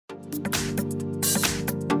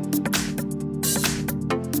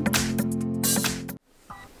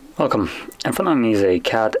Welcome, in front of me is a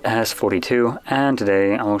CAT S42 and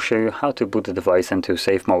today I will show you how to boot the device into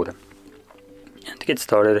safe mode. And to get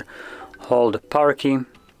started, hold power key,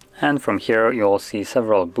 and from here you'll see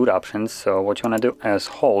several boot options. So what you want to do is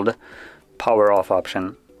hold power off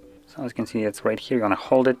option. So as you can see, it's right here. You want to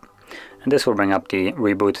hold it and this will bring up the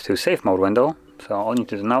reboot to safe mode window. So all you need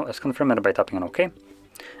to do now is confirm it by tapping on OK,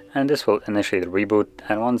 and this will initiate the reboot,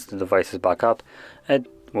 and once the device is back up it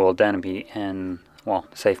will then be in, well,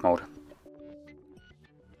 safe mode.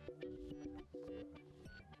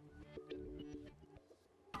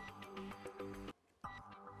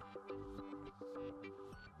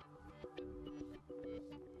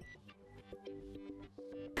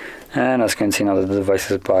 And as you can see, now that the device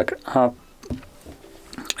is back up,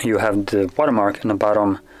 you have the watermark in the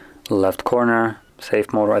bottom left corner,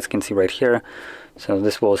 safe mode, as you can see right here. So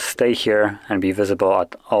this will stay here and be visible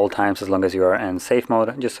at all times as long as you are in safe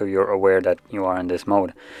mode, just so you're aware that you are in this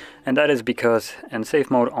mode. And that is because in safe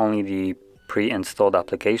mode only the pre-installed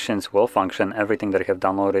applications will function. Everything that you have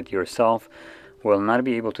downloaded yourself will not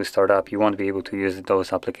be able to start up. You won't be able to use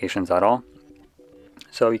those applications at all.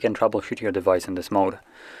 So you can troubleshoot your device in this mode.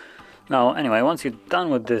 Now anyway, once you're done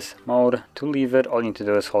with this mode, to leave it, all you need to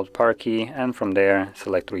do is hold power key and from there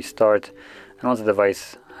select restart. And once the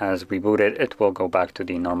device has rebooted, it will go back to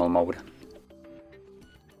the normal mode.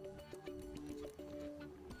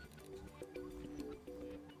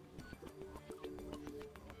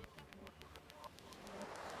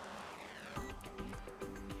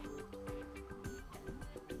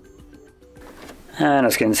 And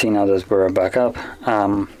as you can see, now that we're back up,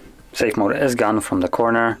 safe mode is gone from the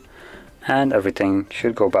corner and everything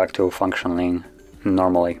should go back to functioning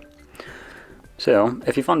normally. So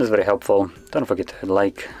if you found this very helpful, don't forget to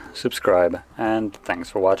like, subscribe, and thanks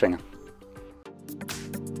for watching.